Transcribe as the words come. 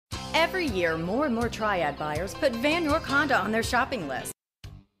Every year, more and more Triad buyers put Vann York Honda on their shopping list.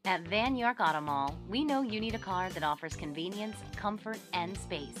 At Vann York Auto Mall, we know you need a car that offers convenience, comfort, and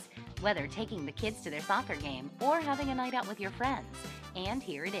space, whether taking the kids to their soccer game or having a night out with your friends. And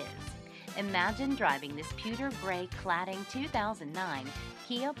here it is. Imagine driving this pewter gray cladding 2009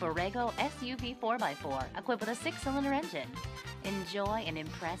 Kia Borrego SUV 4x4 equipped with a 6-cylinder engine. Enjoy an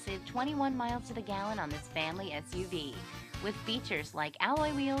impressive 21 miles to the gallon on this family SUV with features like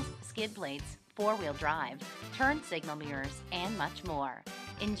alloy wheels, skid plates, 4-wheel drive, turn signal mirrors, and much more.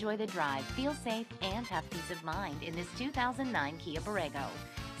 Enjoy the drive, feel safe, and have peace of mind in this 2009 Kia Borrego.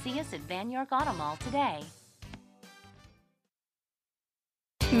 See us at Vann York Auto Mall today.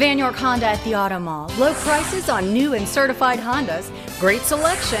 Vann York Honda at the Auto Mall. Low prices on new and certified Hondas, great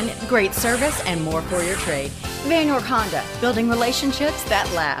selection, great service, and more for your trade. Vann York Honda, building relationships that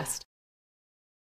last.